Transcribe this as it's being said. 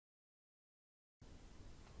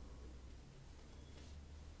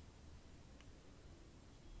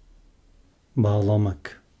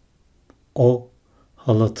Bağlamak. O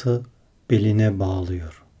halatı beline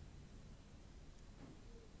bağlıyor.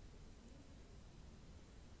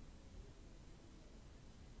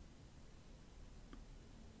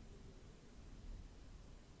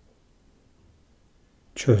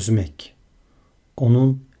 Çözmek.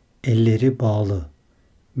 Onun elleri bağlı.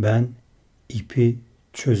 Ben ipi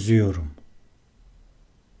çözüyorum.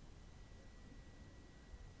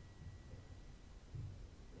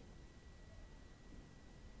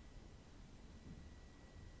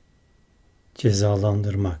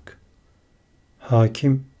 Cezalandırmak.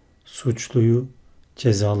 Hakim suçluyu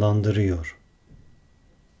cezalandırıyor.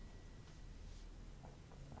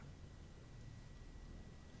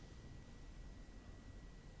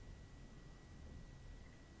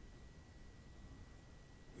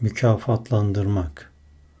 Mükafatlandırmak.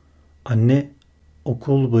 Anne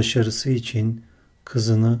okul başarısı için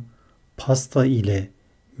kızını pasta ile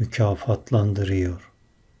mükafatlandırıyor.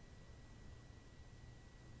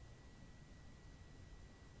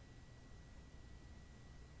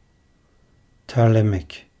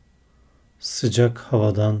 Terlemek. Sıcak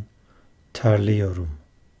havadan terliyorum.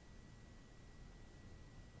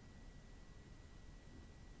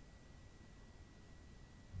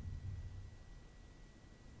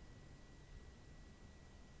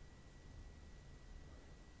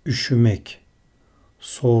 Üşümek.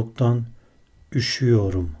 Soğuktan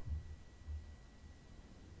üşüyorum.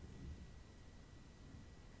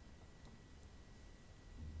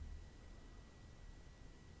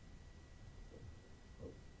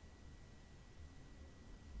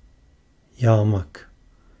 Yağmak.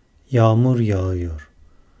 Yağmur yağıyor.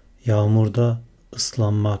 Yağmurda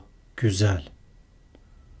ıslanmak güzel.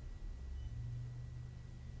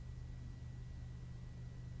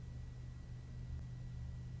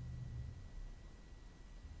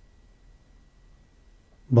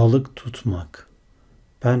 Balık tutmak.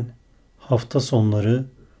 Ben hafta sonları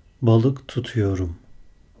balık tutuyorum.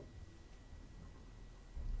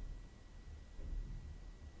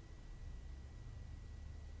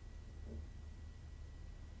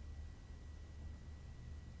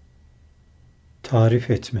 Tarif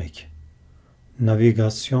etmek.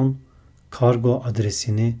 Navigasyon kargo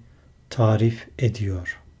adresini tarif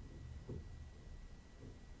ediyor.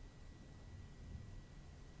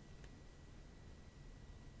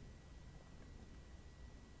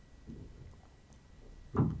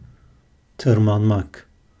 Tırmanmak.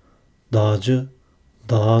 Dağcı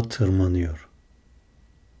dağa tırmanıyor.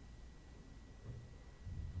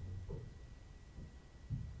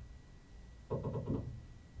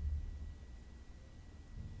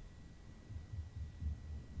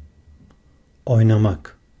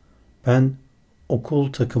 Oynamak. Ben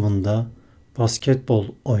okul takımında basketbol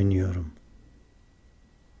oynuyorum.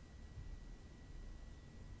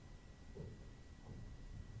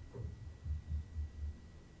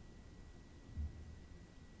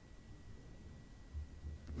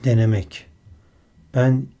 Denemek.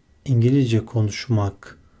 Ben İngilizce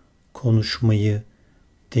konuşmayı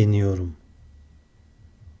deniyorum.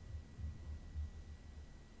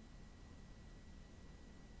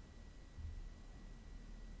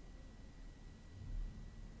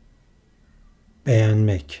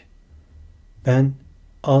 Beğenmek. Ben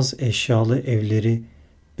az eşyalı evleri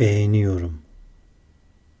beğeniyorum.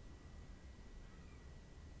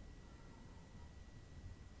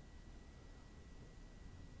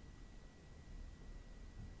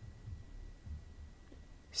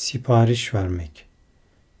 Sipariş vermek.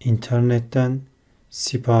 İnternetten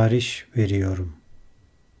sipariş veriyorum.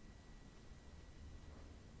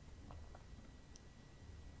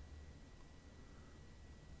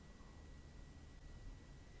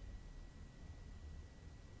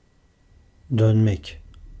 Dönmek.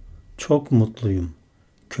 Çok mutluyum.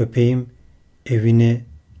 Köpeğim evine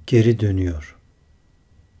geri dönüyor.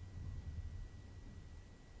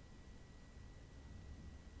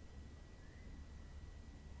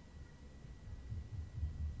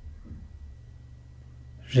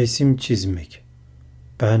 Resim çizmek.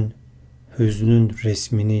 Ben hüznün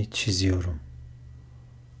resmini çiziyorum.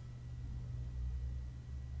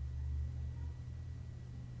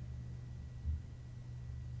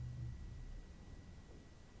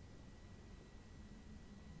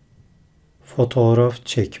 Fotoğraf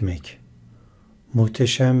çekmek.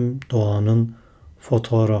 Muhteşem doğanın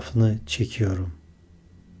fotoğrafını çekiyorum.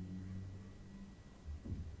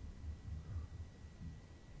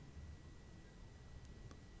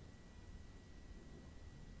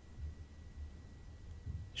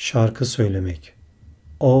 Şarkı söylemek.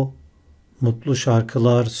 O mutlu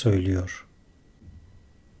şarkılar söylüyor.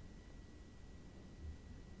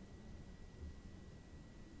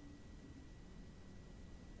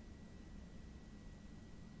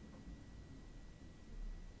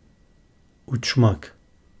 Uçmak.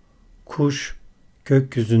 Kuş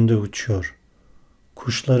gökyüzünde uçuyor.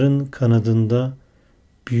 Kuşların kanadında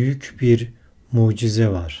büyük bir mucize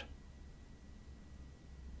var.